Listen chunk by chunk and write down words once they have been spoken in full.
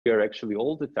we are actually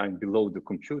all the time below the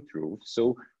compute roof.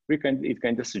 So it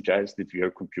kind of suggests that we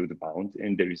are compute bound,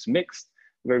 and there is mixed,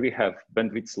 where we have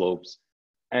bandwidth slopes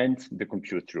and the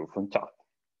compute roof on top.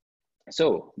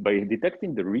 So by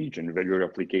detecting the region where your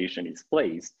application is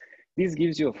placed, this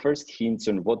gives you a first hint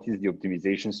on what is the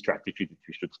optimization strategy that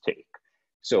we should take.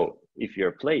 So if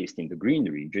you're placed in the green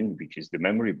region, which is the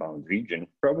memory bound region,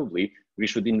 probably we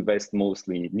should invest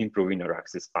mostly in improving our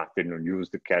access pattern or use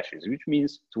the caches, which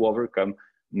means to overcome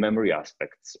memory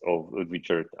aspects of which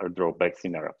are drawbacks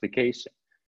in our application.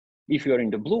 If you're in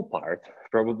the blue part,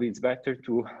 probably it's better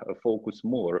to focus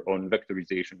more on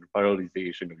vectorization or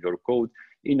parallelization of your code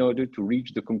in order to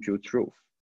reach the compute roof.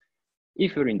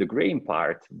 If you're in the gray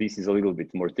part, this is a little bit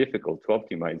more difficult to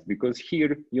optimize because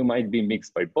here you might be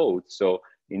mixed by both. So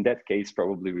in that case,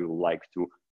 probably we would like to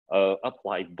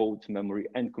apply both memory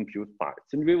and compute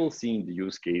parts. And we will see in the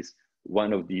use case,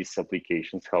 one of these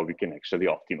applications, how we can actually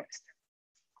optimize them.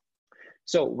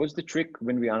 So what's the trick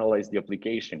when we analyze the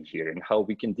application here and how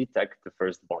we can detect the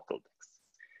first bottlenecks?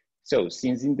 So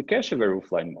since in the cache-aware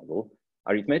Roofline model,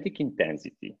 arithmetic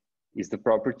intensity is the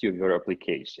property of your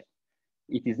application,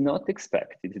 it is not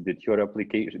expected that your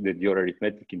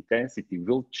arithmetic intensity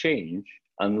will change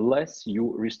unless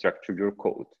you restructure your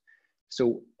code.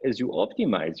 So as you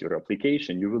optimize your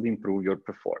application, you will improve your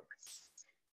performance.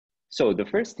 So the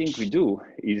first thing we do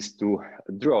is to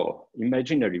draw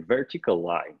imaginary vertical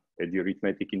line at the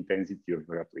arithmetic intensity of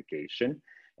your application.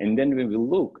 And then we will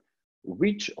look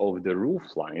which of the roof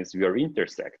lines we are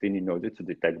intersecting in order to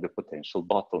detect the potential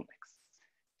bottlenecks.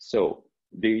 So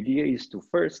the idea is to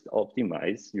first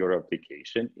optimize your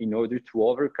application in order to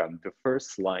overcome the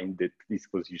first line that is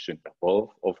positioned above.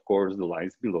 Of course, the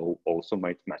lines below also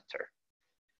might matter.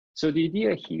 So the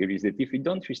idea here is that if we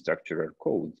don't restructure our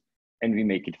code and we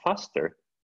make it faster,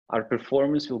 our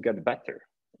performance will get better.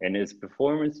 And as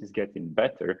performance is getting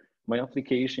better, my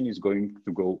application is going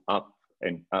to go up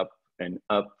and up and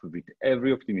up with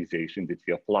every optimization that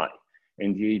we apply.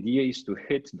 And the idea is to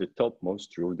hit the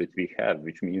topmost roof that we have,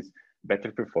 which means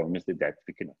better performance than that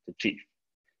we cannot achieve.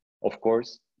 Of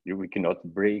course, we cannot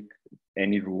break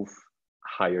any roof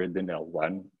higher than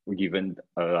L1 given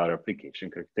our application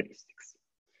characteristics.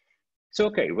 So,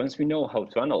 okay, once we know how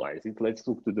to analyze it, let's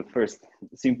look to the first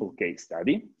simple case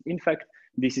study. In fact,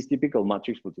 this is typical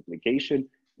matrix multiplication,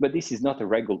 but this is not a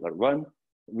regular one.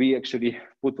 We actually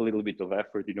put a little bit of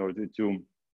effort in order to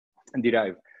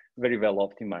derive very well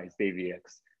optimized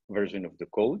AVX version of the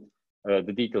code.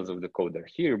 The details of the code are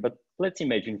here, but let's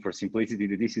imagine for simplicity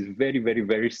that this is very, very,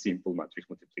 very simple matrix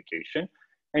multiplication.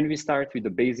 And we start with the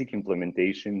basic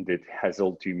implementation that has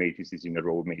all three matrices in a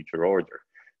row major order.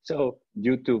 So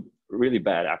due to really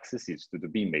bad accesses to the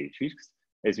B matrix,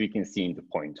 as we can see in the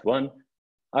point 1,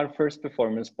 our first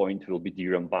performance point will be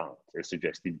DRAM bound, as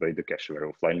suggested by the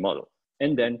cache-aware Roofline model.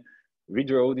 And then we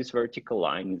draw this vertical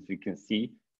line, as we can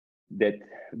see that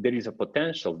there is a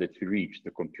potential that we reach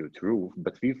the compute roof,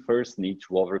 but we first need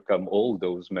to overcome all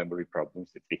those memory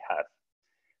problems that we have.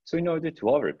 So in order to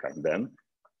overcome them,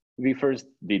 we first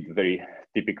did very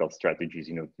typical strategies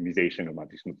in optimization of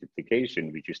matrix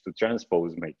multiplication, which is to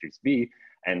transpose matrix B,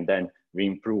 and then we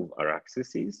improve our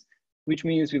accesses, which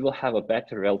means we will have a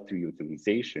better L3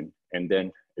 utilization. And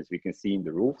then, as we can see in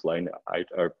the Roofline,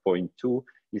 our point 2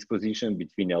 is positioned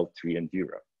between L3 and 0.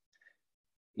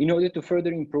 In order to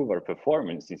further improve our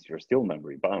performance, since we're still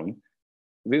memory bound,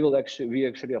 we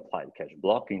actually apply cache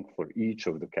blocking for each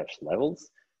of the cache levels.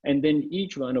 And then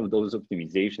each one of those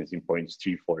optimizations in points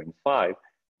 3, 4, and 5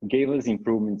 gave us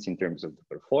improvements in terms of the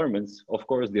performance. Of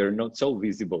course, they are not so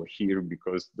visible here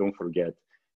because don't forget,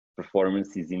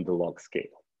 performance is in the log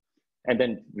scale. And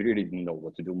then we really didn't know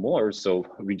what to do more. So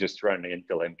we just ran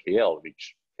Intel MKL,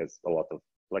 which has a lot of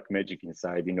like magic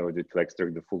inside in order to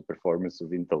extract the full performance of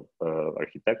Intel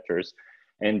architectures.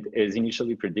 And as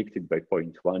initially predicted by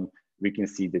point 1, we can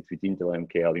see that with Intel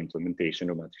MKL implementation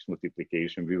of matrix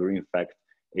multiplication, we were in fact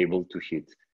able to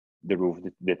hit the roof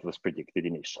that was predicted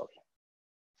initially.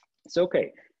 So,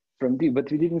 okay, but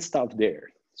we didn't stop there.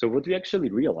 So what we actually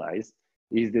realized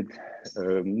is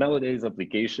that nowadays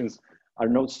applications are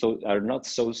not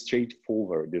so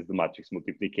straightforward as the matrix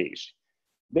multiplication.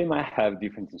 They might have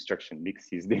different instruction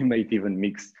mixes. They might even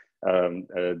mix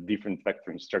different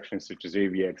vector instructions such as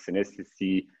AVX and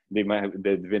SSC. They might have,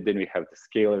 then we have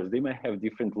the scalars. They might have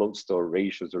different load store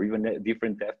ratios or even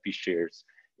different FP shares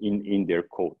in their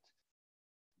code.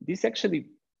 This actually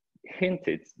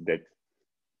hinted that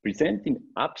presenting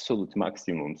absolute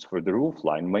maximums for the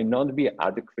Roofline might not be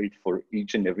adequate for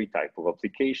each and every type of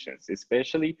applications,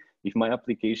 especially if my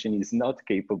application is not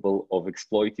capable of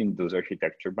exploiting those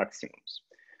architecture maximums.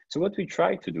 So what we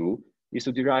try to do is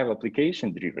to derive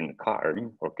application-driven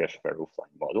CARM, or cache-aware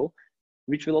roofline model,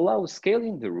 which will allow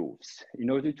scaling the roofs in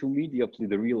order to meet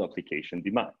the real application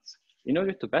demands. In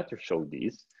order to better show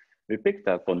this, we picked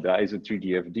up on the ISO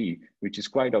 3D-FD, which is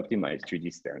quite optimized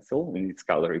 3D stencil in its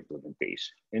color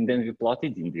implementation. And then we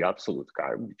plotted in the absolute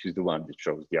CARM, which is the one that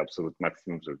shows the absolute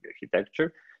maximums of the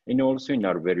architecture, and also in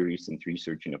our very recent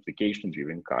research in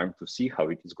application-driven CARM to see how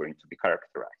it is going to be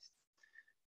characterized.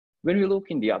 When we look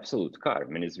in the absolute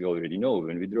CARM, and as we already know,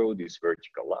 when we draw this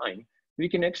vertical line, we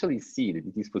can actually see that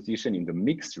it is positioned in the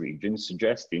mixed region,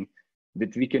 suggesting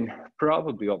that we can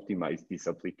probably optimize this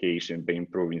application by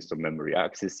improving some memory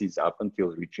accesses up until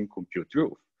reaching compute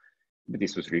roof. But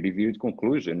this was really weird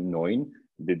conclusion, knowing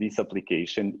that this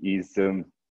application is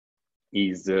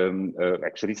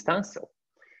actually stencil.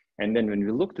 And then when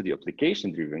we look to the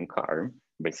application-driven CARM,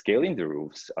 by scaling the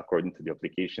roofs according to the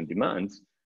application demands,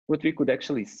 what we could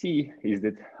actually see is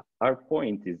that our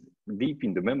point is deep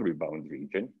in the memory bound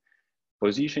region,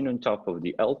 positioned on top of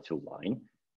the L2 line,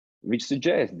 which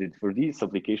suggests that for this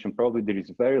application, probably there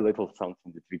is very little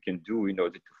something that we can do in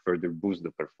order to further boost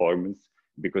the performance,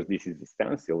 because this is a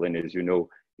stencil, and as you know,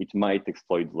 it might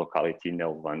exploit locality in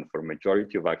L1 for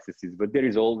majority of accesses, but there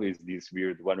is always this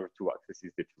weird 1 or 2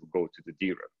 accesses that will go to the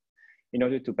DRAM. In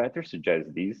order to better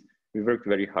suggest this, we worked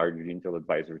very hard with the Intel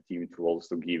Advisor team to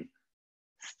also give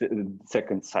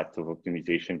second set of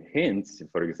optimization hints,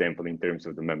 for example, in terms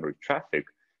of the memory traffic,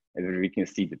 and we can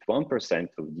see that 1%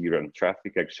 of DRAM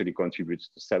traffic actually contributes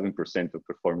to 7% of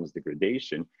performance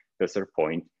degradation. Thus, our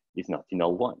point is not in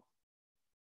L1.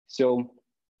 So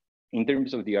in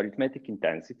terms of the arithmetic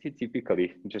intensity,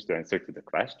 typically, just to answer to the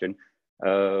question,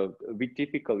 we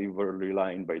typically were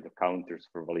relying by the counters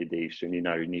for validation in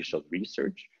our initial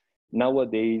research.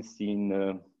 Nowadays,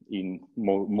 in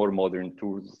more modern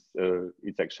tools,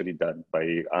 it's actually done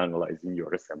by analyzing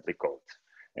your assembly code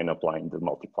and applying the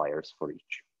multipliers for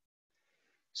each.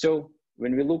 So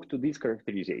when we look to this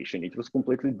characterization, it was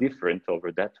completely different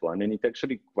over that one, and it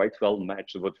actually quite well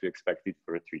matched what we expected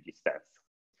for a 3D stencil.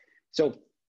 So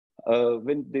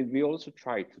we also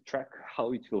tried to track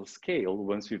how it will scale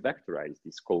once we vectorize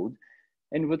this code.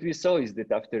 And what we saw is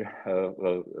that after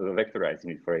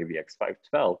vectorizing it for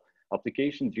AVX512,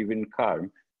 application-driven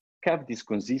CARM kept this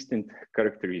consistent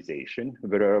characterization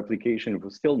where our application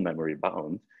was still memory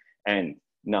bound. And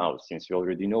now, since you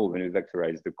already know when we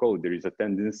vectorize the code, there is a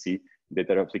tendency that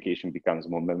our application becomes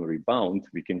more memory bound.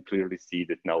 We can clearly see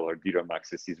that now our DRAM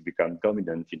accesses become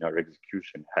dominant in our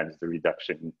execution, hence the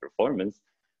reduction in performance.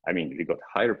 I mean, we got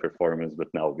higher performance, but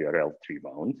now we are L3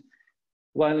 bound.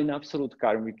 While in absolute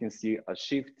CARM, we can see a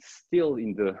shift still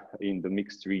in the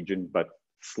mixed region, but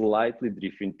slightly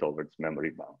drifting towards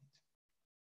memory bound.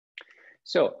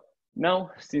 So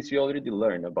now, since we already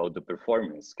learned about the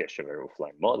performance cache-aware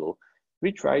roofline model,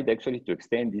 we tried actually to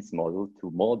extend this model to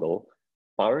model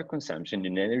power consumption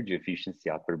and energy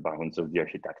efficiency upper bounds of the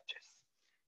architectures.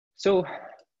 So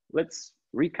let's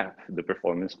recap the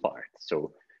performance part.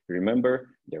 So remember,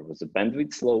 there was a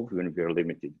bandwidth slope when we are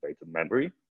limited by the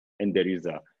memory, and there is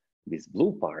this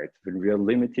blue part when we are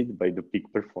limited by the peak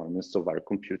performance of our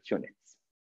compute units.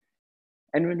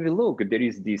 And when we look, there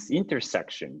is this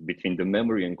intersection between the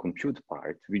memory and compute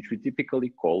part, which we typically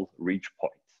call reach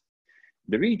point.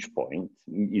 The reach point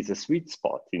is a sweet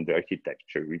spot in the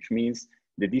architecture, which means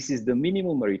that this is the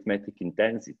minimum arithmetic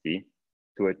intensity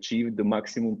to achieve the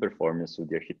maximum performance of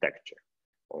the architecture.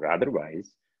 Or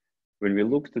otherwise, when we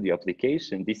look to the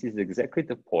application, this is exactly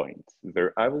the point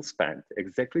where I will spend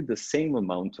exactly the same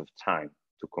amount of time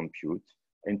to compute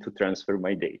and to transfer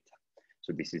my data.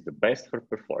 So this is the best for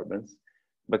performance.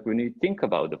 But when you think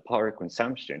about the power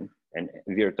consumption, and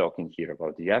we are talking here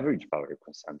about the average power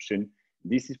consumption,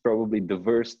 this is probably the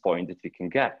worst point that we can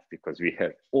get, because we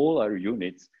have all our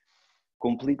units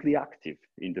completely active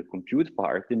in the compute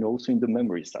part and also in the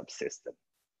memory subsystem.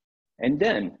 And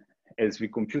then as we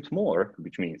compute more,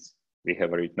 which means we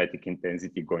have arithmetic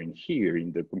intensity going here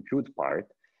in the compute part,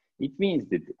 it means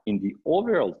that in the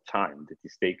overall time that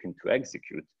is taken to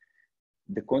execute,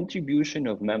 the contribution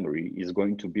of memory is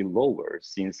going to be lower,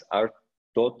 since our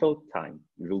total time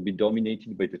will be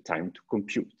dominated by the time to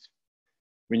compute.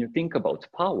 When you think about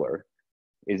power,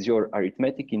 as your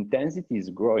arithmetic intensity is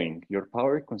growing, your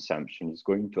power consumption is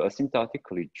going to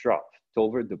asymptotically drop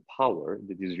toward the power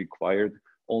that is required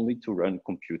only to run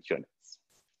compute units.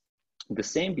 The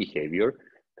same behavior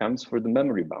comes for the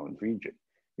memory bound region,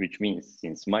 which means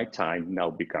since my time now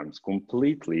becomes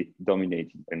completely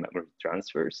dominated by memory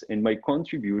transfers and my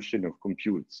contribution of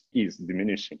computes is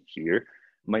diminishing here,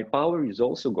 my power is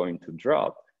also going to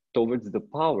drop towards the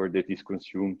power that is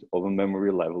consumed of a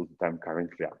memory level that I'm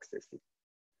currently accessing.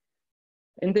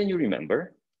 And then you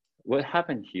remember, what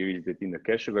happened here is that in the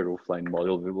cache-aware Roofline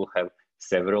model, we will have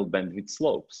several bandwidth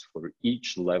slopes for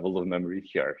each level of memory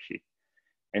hierarchy.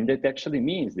 And that actually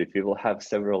means that we will have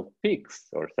several peaks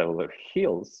or several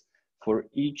hills for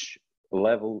each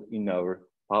level in our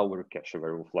power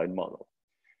cache-aware Roofline model.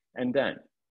 And then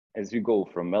as we go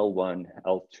from L1,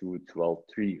 L2 to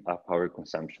L3, our power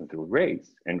consumption will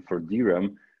raise. And for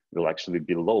DRAM, will actually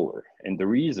be lower. And the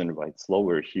reason why it's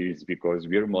lower here is because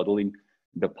we are modeling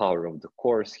the power of the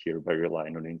cores here by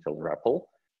relying on Intel REPL.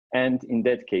 And in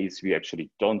that case, we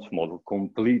actually don't model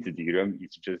complete DRAM.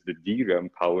 It's just the DRAM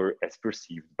power as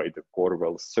perceived by the core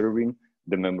while serving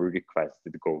the memory requests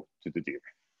that go to the DRAM.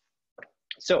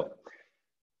 So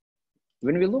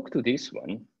when we look to this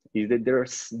one, is that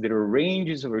there are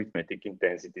ranges of arithmetic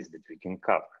intensities that we can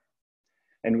cover.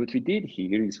 And what we did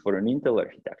here is for an Intel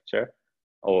architecture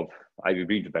of Ivy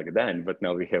Bridge back then, but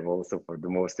now we have also for the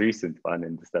most recent one,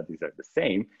 and the studies are the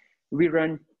same, we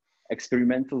run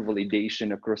experimental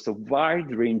validation across a wide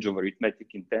range of arithmetic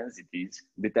intensities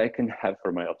that I can have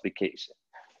for my application.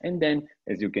 And then,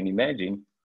 as you can imagine,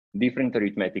 different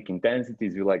arithmetic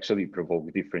intensities will actually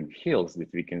provoke different hills that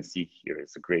we can see here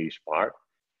as a grayish part.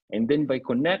 And then by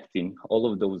connecting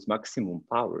all of those maximum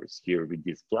powers here with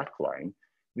this black line,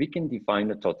 we can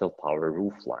define a total power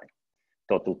roofline.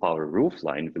 Total power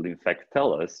roofline will in fact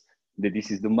tell us that this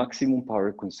is the maximum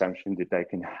power consumption that I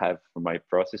can have for my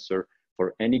processor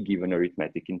for any given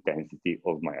arithmetic intensity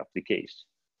of my application.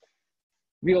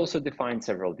 We also define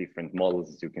several different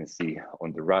models, as you can see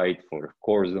on the right, for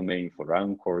core domain, for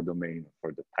uncore domain,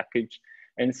 for the package.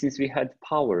 And since we had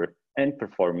power and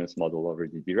performance model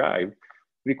already derived,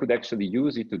 we could actually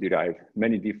use it to derive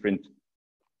many different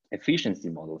efficiency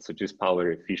models, such as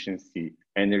power efficiency,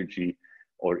 energy,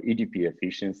 or EDP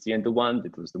efficiency. And the one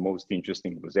that was the most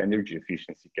interesting was energy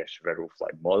efficiency cache-aware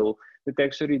Roofline model that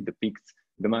actually depicts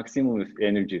the maximum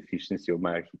energy efficiency of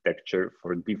my architecture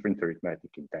for different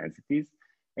arithmetic intensities.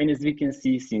 And as we can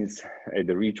see, since at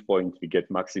the reach point, we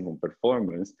get maximum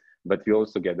performance, but we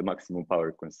also get the maximum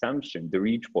power consumption, the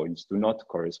reach points do not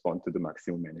correspond to the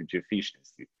maximum energy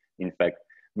efficiency. In fact,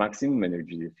 maximum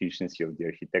energy efficiency of the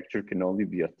architecture can only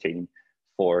be attained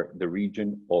for the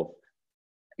region of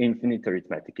infinite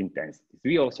arithmetic intensities.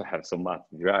 We also have some math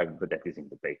derived, but that is in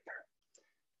the paper.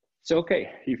 So, okay,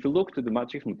 if you look to the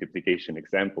matrix multiplication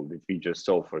example that we just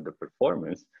saw for the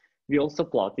performance, we also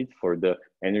plotted for the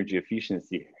energy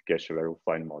efficiency cache-aware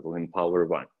Roofline model in Power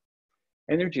 1.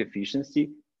 Energy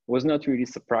efficiency was not really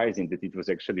surprising that it was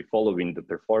actually following the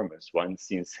performance one,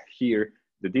 since here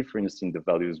the difference in the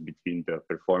values between the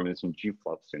performance in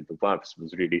G-flops and the WAVs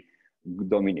was really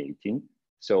dominating.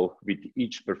 So with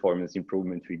each performance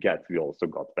improvement we get, we also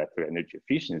got better energy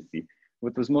efficiency.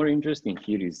 What was more interesting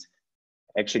here is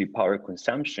actually power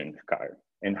consumption curve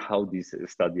and how this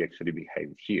study actually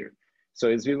behaved here. So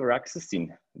as we were accessing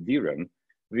DRAM,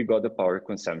 we got the power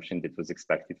consumption that was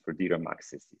expected for DRAM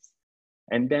accesses.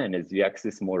 And then as we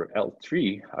access more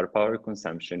L3, our power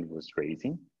consumption was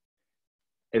raising.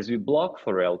 As we block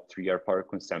for L3, our power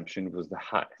consumption was the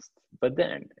highest. But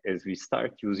then as we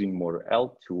start using more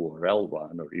L2 or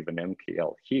L1 or even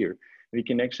MKL here, we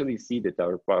can actually see that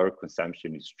our power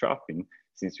consumption is dropping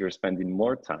since we're spending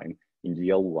more time in the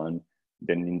L1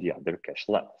 than in the other cache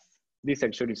levels. This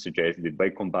actually suggests that by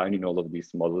combining all of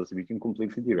these models, we can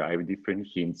completely derive different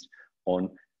hints on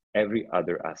every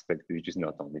other aspect, which is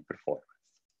not only performance.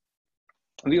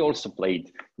 We also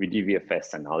played with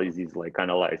DVFS analysis, like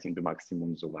analyzing the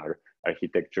maximums of our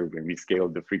architecture when we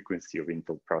scaled the frequency of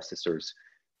Intel processors.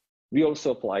 We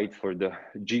also applied for the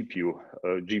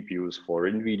GPUs for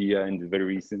NVIDIA, and very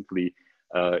recently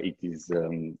it is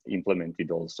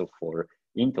implemented also for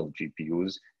Intel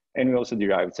GPUs. And we also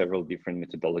derived several different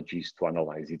methodologies to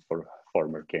analyze it for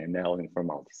former KNL and for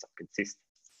multi-socket systems.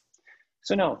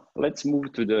 So now let's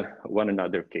move to the one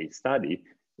another case study,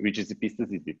 which is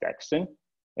epistasis detection.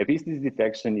 Epistasis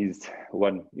detection is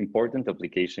one important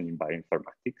application in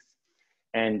bioinformatics.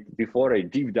 And before I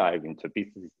deep dive into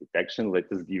epistasis detection,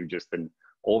 let us give just an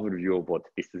overview of what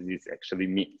epistasis actually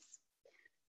means.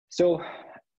 So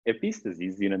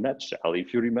epistasis, in a nutshell,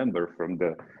 if you remember from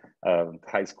the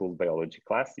high school biology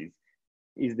classes,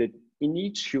 is that in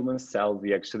each human cell,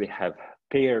 we actually have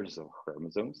pairs of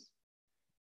chromosomes.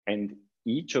 And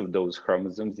each of those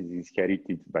chromosomes is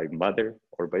inherited by mother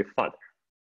or by father.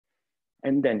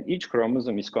 And then each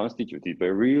chromosome is constituted by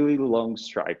a really long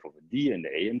stripe of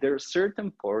DNA, and there are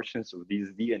certain portions of this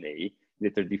DNA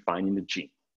that are defined in the gene.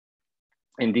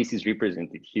 And this is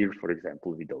represented here, for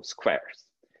example, with those squares.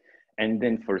 And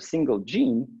then for a single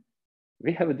gene,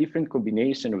 we have a different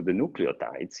combination of the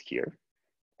nucleotides here.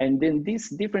 And then these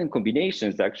different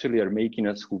combinations actually are making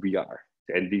us who we are.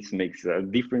 And this makes a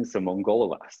difference among all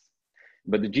of us.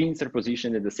 But the genes are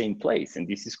positioned in the same place, and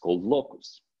this is called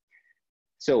locus.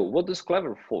 So what those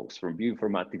clever folks from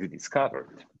bioinformatics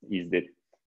discovered is that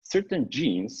certain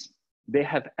genes, they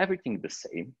have everything the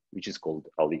same, which is called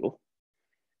allele.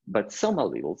 But some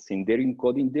alleles in their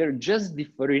encoding, they're just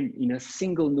different in a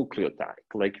single nucleotide.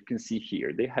 Like you can see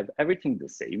here, they have everything the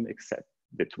same, except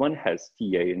that one has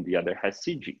TA and the other has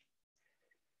CG.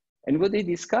 And what they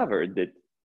discovered that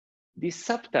this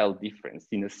subtle difference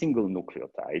in a single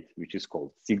nucleotide, which is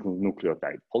called single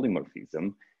nucleotide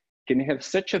polymorphism, can have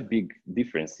such a big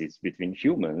differences between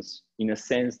humans in a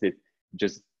sense that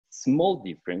just small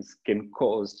difference can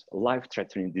cause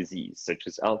life-threatening disease, such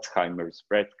as Alzheimer's,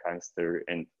 breast cancer,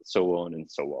 and so on and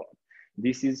so on.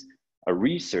 This is a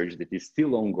research that is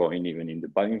still ongoing even in the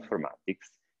bioinformatics,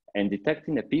 and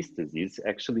detecting epistasis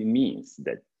actually means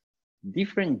that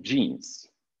different genes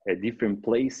at different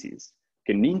places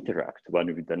can interact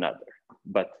one with another.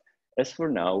 But as for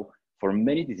now, for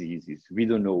many diseases, we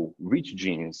don't know which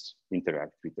genes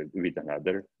interact with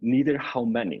another, neither how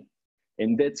many.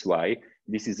 And that's why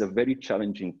this is a very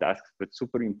challenging task, but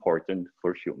super important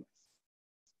for humans.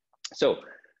 So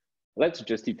let's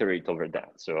just iterate over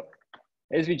that. So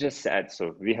as we just said,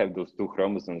 so we have those two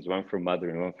chromosomes, one from mother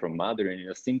and one from mother, and in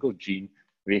a single gene,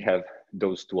 we have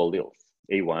those two alleles,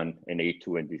 A1 and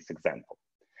A2 in this example.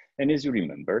 And as you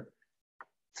remember,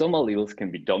 some alleles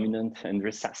can be dominant and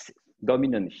recessive.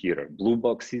 Dominant here are blue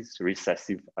boxes,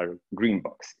 recessive are green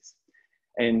boxes.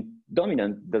 And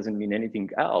dominant doesn't mean anything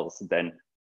else than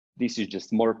this is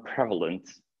just more prevalent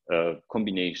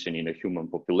combination in a human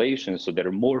population. So there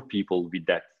are more people with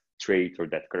that trait or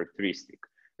that characteristic.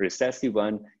 Recessive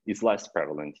one is less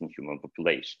prevalent in human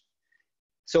population.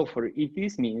 So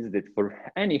this means that for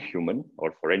any human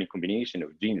or for any combination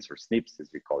of genes or SNPs, as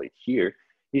we call it here,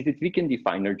 is that we can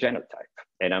define our genotype.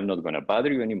 And I'm not going to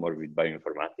bother you anymore with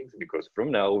bioinformatics because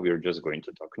from now we're just going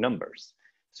to talk numbers.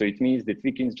 So it means that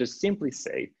we can just simply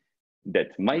say that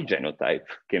my genotype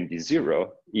can be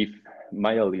 0 if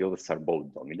my alleles are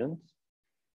both dominant.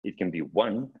 It can be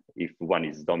 1 if one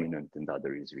is dominant and the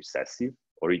other is recessive,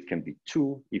 or it can be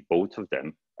 2 if both of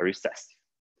them are recessive.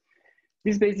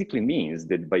 This basically means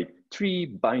that by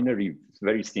 3 binary,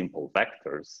 very simple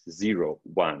vectors, 0,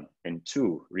 1, and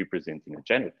 2 representing a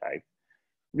genotype,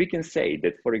 we can say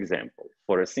that, for example,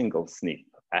 for a single SNP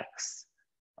X,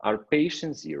 our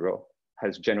patient 0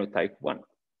 has genotype 1.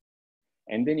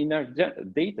 And then in our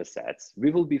data sets, we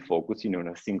will be focusing on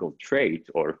a single trait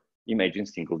or imagine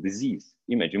single disease,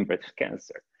 imagine breast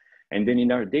cancer. And then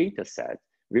in our data set,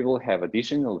 we will have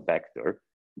additional vector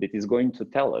that is going to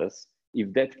tell us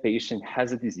if that patient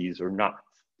has a disease or not.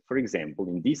 For example,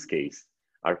 in this case,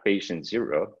 our patient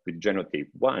 0 with genotype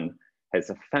 1 has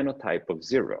a phenotype of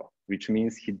 0, which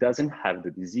means he doesn't have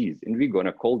the disease, and we're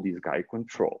gonna call this guy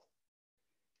control.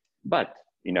 But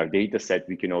in our data set,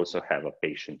 we can also have a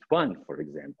patient 1, for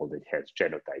example, that has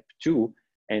genotype 2,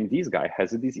 and this guy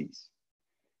has a disease.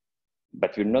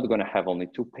 But we're not gonna have only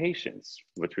 2 patients.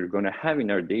 What we're gonna have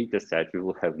in our data set, we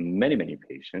will have many, many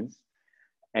patients,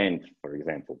 and for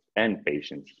example, N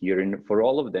patients here, and for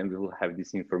all of them, we will have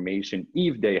this information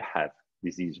if they have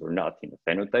disease or not in a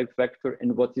phenotype vector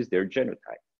and what is their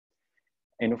genotype.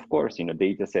 And of course, in a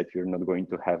data set, we're not going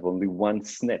to have only one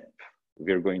SNP.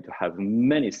 We're going to have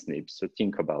many SNPs, so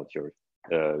think about your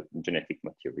genetic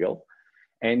material.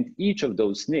 And each of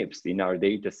those SNPs in our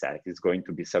data set is going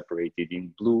to be separated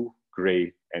in blue,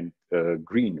 gray, and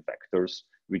green vectors,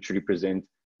 which represent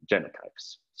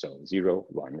genotypes, so 0,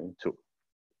 1, and 2.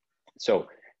 So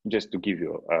just to give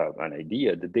you an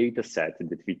idea, the data set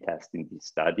that we test in this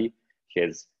study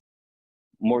has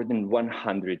more than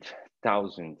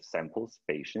 100,000 samples,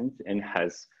 patients, and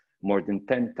has more than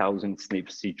 10,000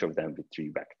 SNPs, each of them with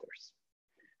 3 vectors.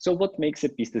 So what makes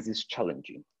epistasis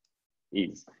challenging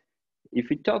is, if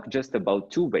we talk just about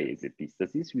two-ways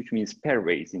epistasis, which means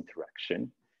pairways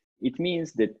interaction, it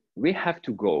means that we have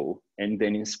to go and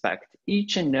then inspect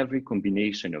each and every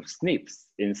combination of SNPs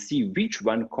and see which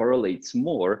one correlates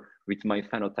more with my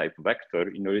phenotype vector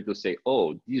in order to say,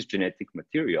 oh, this genetic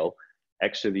material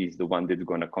actually is the one that's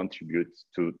going to contribute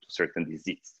to certain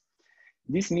disease.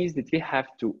 This means that we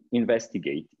have to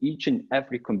investigate each and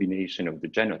every combination of the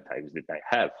genotypes that I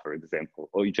have, for example,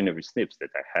 or each and every SNPs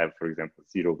that I have, for example,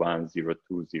 01,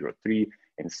 02, 03,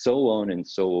 and so on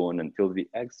until we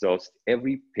exhaust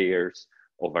every pairs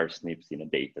of our SNPs in a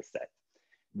data set.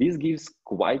 This gives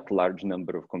quite large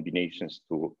number of combinations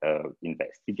to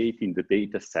investigate in the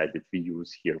data set that we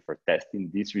use here for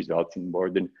testing. This results in more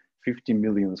than 50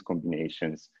 million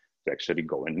combinations to actually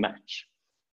go and match.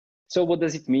 So what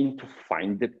does it mean to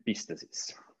find the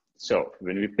epistasis? So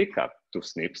when we pick up two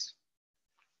SNPs,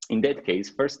 in that case,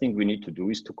 first thing we need to do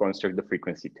is to construct the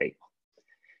frequency table.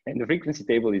 And the frequency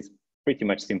table is pretty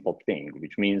much simple thing,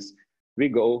 which means we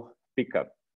go pick up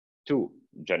two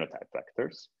genotype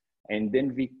vectors, and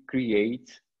then we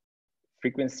create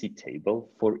frequency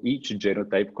table for each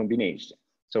genotype combination.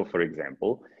 So for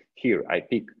example, here I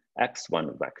pick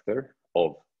X1 vector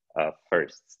of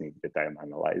first SNP that I'm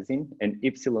analyzing and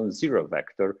Y0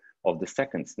 vector of the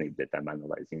second SNP that I'm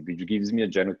analyzing, which gives me a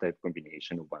genotype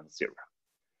combination of 1, 0.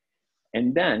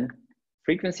 And then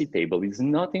frequency table is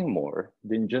nothing more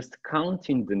than just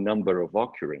counting the number of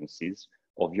occurrences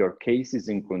of your cases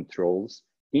and controls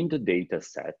in the data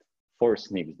set for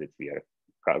SNPs that we are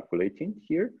calculating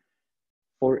here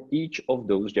for each of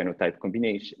those genotype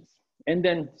combinations. And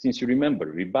then, since you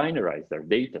remember, we binarized our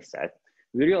data set,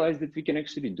 we realized that we can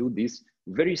actually do this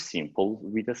very simple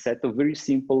with a set of very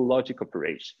simple logic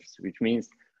operations, which means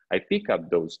I pick up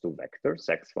those two vectors,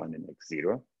 X1 and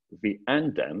X0, we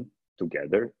AND them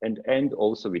together and AND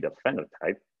also with a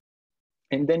phenotype.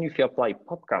 And then if you apply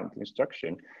pop count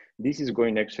instruction, this is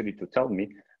going actually to tell me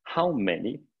how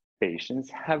many patients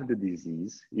have the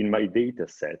disease in my data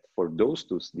set for those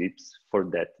two SNPs for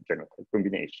that genotype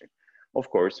combination. Of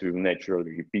course, we will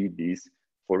naturally repeat this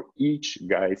for each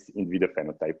guys in with a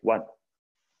phenotype 1.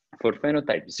 For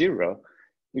phenotype 0,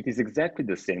 it is exactly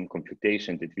the same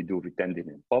computation that we do with tandem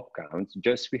and pop counts,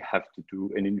 just we have to do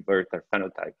an invert our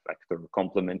phenotype vector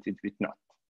complemented with not.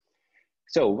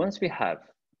 So once we have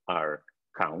our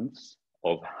counts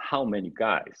of how many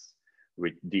guys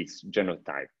with this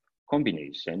genotype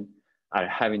combination are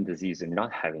having disease and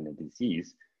not having a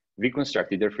disease, we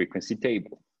constructed a frequency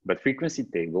table. But frequency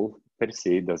table per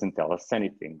se doesn't tell us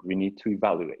anything. We need to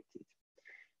evaluate it.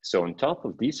 So on top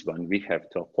of this one, we have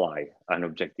to apply an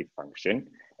objective function.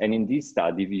 And in this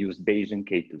study, we used Bayesian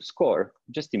K2 score.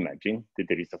 Just imagine that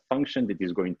there is a function that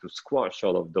is going to squash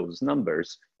all of those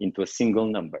numbers into a single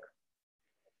number.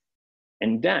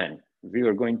 And then we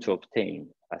are going to obtain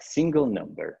a single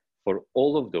number for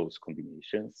all of those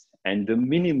combinations, and the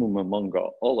minimum among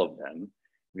all of them,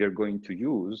 we are going to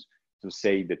use to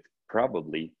say that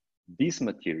probably this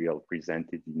material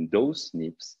presented in those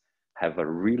SNPs have a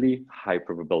really high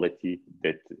probability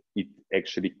that it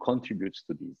actually contributes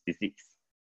to this disease.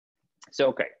 So,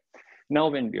 okay, now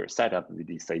when we are set up with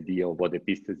this idea of what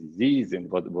epistasis is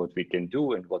and what we can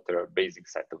do and what are our basic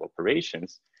set of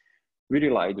operations, we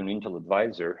relied on Intel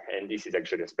Advisor, and this is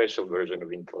actually a special version of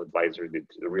Intel Advisor that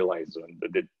relies on,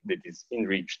 that is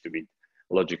enriched with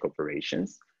logic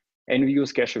operations. And we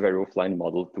use cache-aware Roofline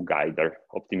model to guide our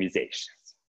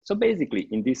optimizations. So basically,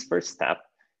 in this first step,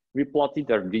 we plotted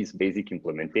this basic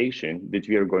implementation that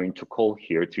we are going to call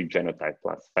here 3 genotype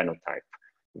plus phenotype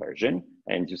version.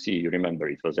 And you see, you remember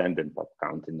it was AND and pop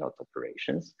count and not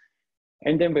operations.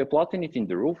 And then by plotting it in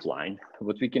the Roofline,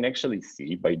 what we can actually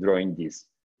see by drawing this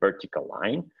vertical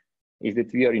line is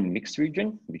that we are in mixed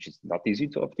region, which is not easy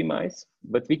to optimize,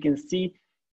 but we can see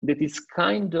that it's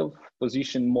kind of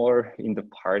positioned more in the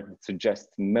part that suggests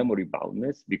memory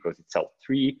boundness because it's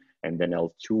L3 and then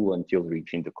L2 until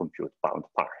reaching the compute bound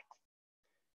part.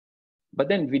 But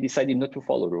then we decided not to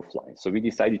follow Roofline. So we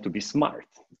decided to be smart.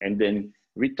 And then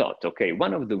we thought, okay,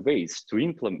 one of the ways to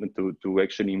implement, to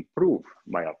actually improve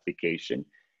my application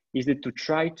is that to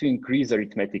try to increase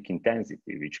arithmetic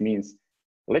intensity, which means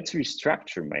let's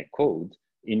restructure my code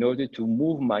in order to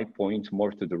move my point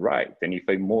more to the right. And if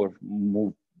I move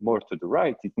more to the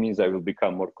right, it means I will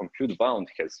become more compute bound,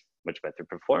 has much better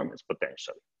performance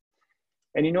potentially.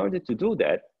 And in order to do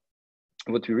that,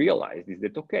 what we realized is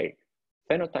that, okay,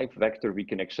 phenotype vector we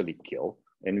can actually kill,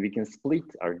 and we can split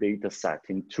our data set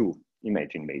in 2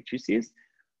 imaging matrices.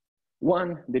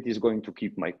 One that is going to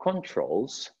keep my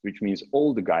controls, which means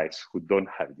all the guys who don't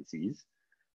have disease,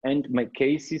 and my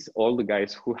cases, all the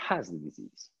guys who has the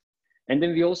disease. And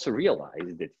then we also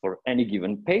realized that for any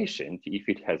given patient, if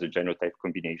it has a genotype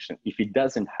combination, if it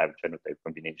doesn't have genotype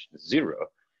combination 0,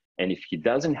 and if he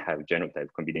doesn't have genotype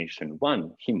combination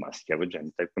 1, he must have a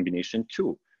genotype combination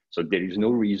 2. So there is no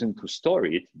reason to store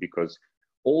it because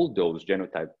all those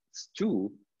genotypes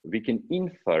 2, we can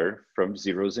infer from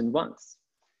 0s and 1s.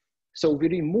 So we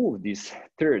remove this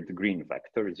third green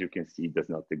vector, as you can see, it does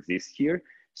not exist here.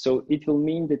 So it will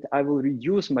mean that I will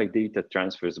reduce my data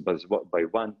transfers by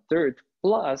 1/3,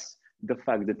 plus the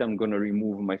fact that I'm going to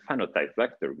remove my phenotype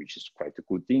vector, which is quite a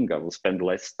good thing. I will spend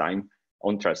less time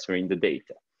on transferring the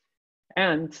data.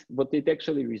 And what it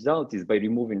actually results is by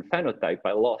removing phenotype,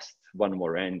 I lost one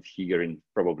more end here and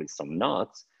probably some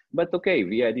knots. But okay,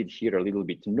 we added here a little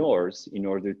bit north in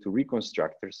order to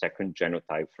reconstruct our second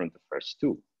genotype from the first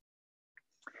 2.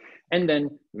 And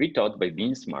then we thought by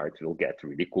being smart, we'll get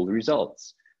really cool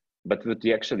results. But what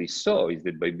we actually saw is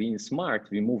that by being smart,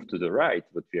 we moved to the right,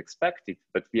 what we expected,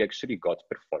 but we actually got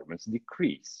performance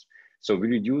decrease. So we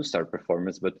reduced our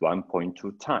performance by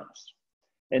 1.2 times.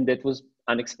 And that was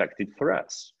unexpected for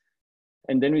us.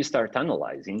 And then we start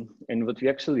analyzing, and what we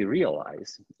actually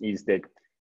realize is that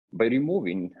by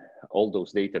removing all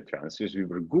those data transfers, we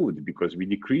were good because we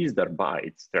decreased our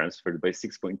bytes transferred by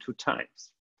 6.2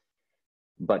 times.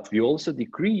 But we also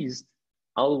decreased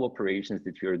all operations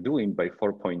that we are doing by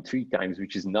 4.3 times,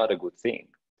 which is not a good thing.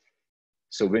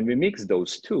 So when we mix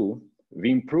those two,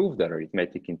 we improved our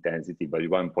arithmetic intensity by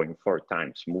 1.4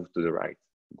 times, moved to the right,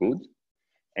 good.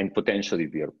 And potentially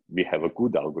we have a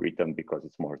good algorithm because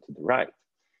it's more to the right.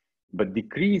 But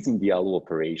decreasing the ALU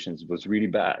operations was really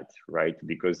bad, right?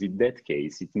 Because in that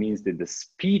case, it means that the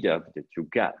speed up that you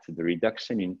get, the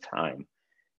reduction in time,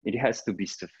 it has to be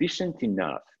sufficient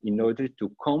enough in order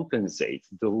to compensate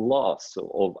the loss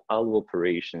of ALU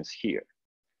operations here.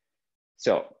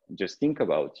 So just think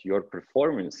about your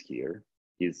performance here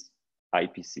is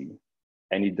IPC,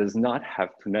 and it does not have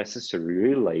to necessarily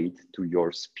relate to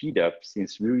your speed up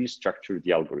since we restructured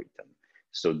the algorithm.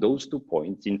 So those 2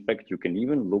 points, in fact, you can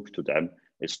even look to them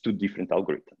as 2 different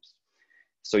algorithms.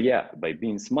 So yeah, by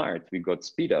being smart, we got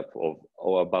speed up of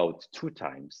about 2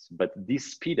 times, but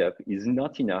this speed up is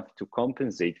not enough to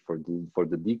compensate for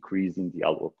the decrease in the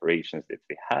ALU operations that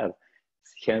we have.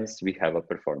 Hence, we have a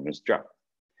performance drop.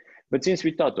 But since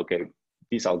we thought, okay,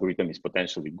 this algorithm is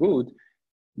potentially good,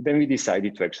 then we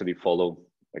decided to actually follow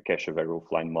a cache-aware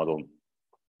Roofline model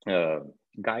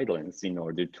guidelines in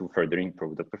order to further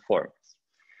improve the performance.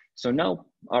 So now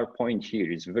our point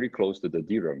here is very close to the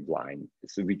DRAM line,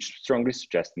 which strongly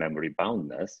suggests memory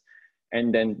boundness.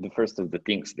 And then the first of the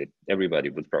things that everybody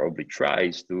would probably try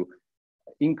is to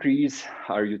increase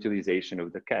our utilization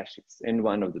of the caches. And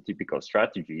one of the typical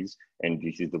strategies, and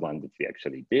this is the one that we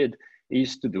actually did,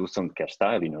 is to do some cache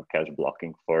tiling or cache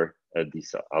blocking for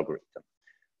this algorithm.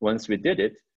 Once we did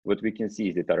it, what we can see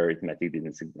is that our arithmetic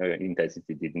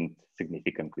intensity didn't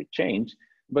significantly change.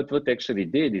 But what actually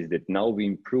did is that now we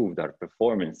improved our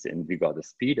performance and we got a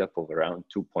speed up of around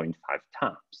 2.5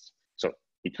 times. So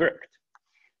it worked.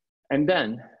 And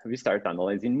then we start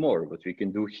analyzing more what we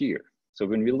can do here. So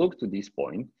when we look to this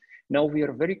point, now we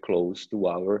are very close to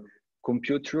our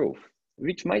compute roof,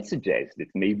 which might suggest that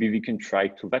maybe we can try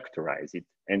to vectorize it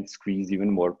and squeeze even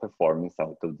more performance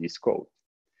out of this code.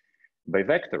 By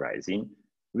vectorizing,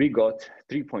 we got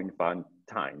 3.1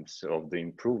 times of the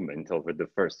improvement over the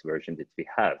first version that we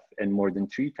have, and more than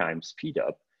 3 times speed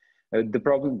up. The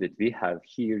problem that we have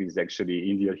here is actually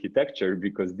in the architecture,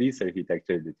 because this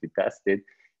architecture that we tested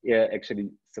actually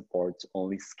supports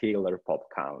only scalar pop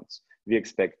counts. We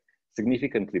expect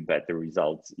significantly better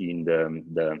results in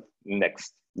the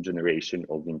next generation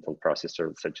of Intel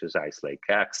processors, such as Ice Lake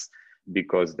X,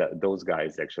 because those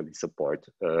guys actually support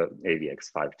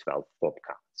AVX512 pop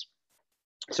counts.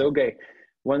 So, okay,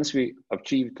 once we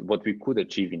achieved what we could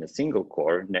achieve in a single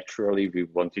core, naturally we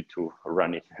wanted to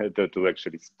run it, to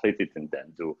actually split it and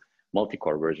then do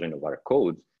multi-core version of our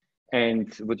code.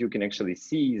 And what you can actually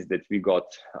see is that we got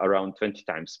around 20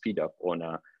 times speed up on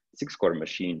a 6-core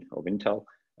machine of Intel,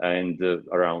 and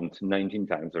around 19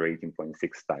 times or 18.6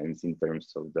 times in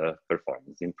terms of the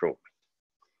performance improvement.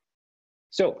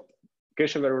 So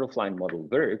cache-aware Roofline model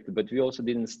worked, but we also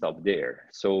didn't stop there.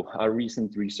 So our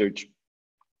recent research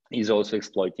is also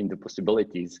exploiting the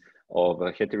possibilities of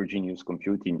heterogeneous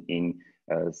computing in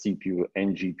CPU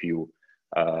and GPU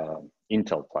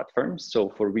Intel platforms. So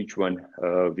for which one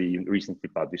we recently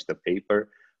published a paper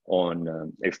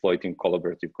on exploiting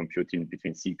collaborative computing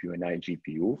between CPU and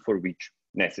iGPU, for which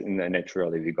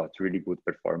naturally we got really good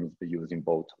performance by using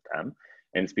both of them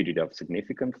and speed it up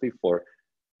significantly for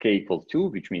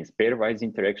K=2, which means pairwise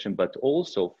interaction, but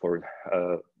also for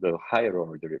the higher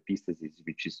order episthasis,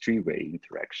 which is 3-way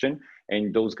interaction.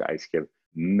 And those guys have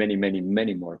many, many,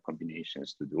 many more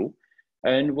combinations to do.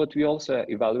 And what we also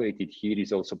evaluated here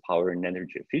is also power and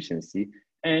energy efficiency.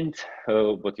 And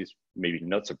what is maybe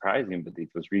not surprising, but it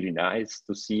was really nice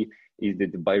to see, is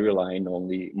that by relying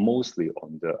mostly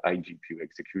on the iGPU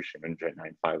execution and Gen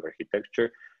 9.5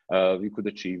 architecture, we could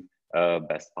achieve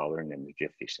best power and energy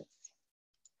efficiency.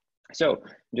 So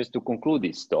just to conclude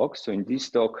this talk, so in this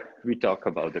talk, we talk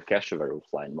about the cache-aware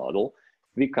Roofline model.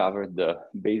 We covered the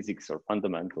basics or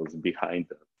fundamentals behind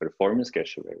the performance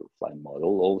cache-aware Roofline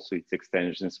model, also its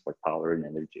extensions for power and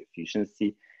energy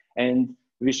efficiency. And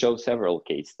we show several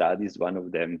case studies, one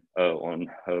of them on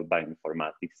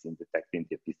bioinformatics in detecting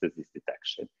the epistasis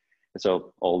detection.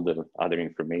 So all the other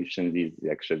information is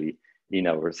actually in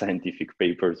our scientific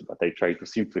papers, but I try to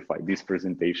simplify this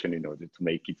presentation in order to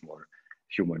make it more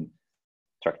human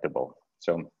tractable.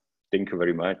 So thank you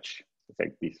very much. I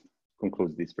think this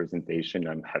concludes this presentation.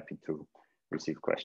 I'm happy to receive questions.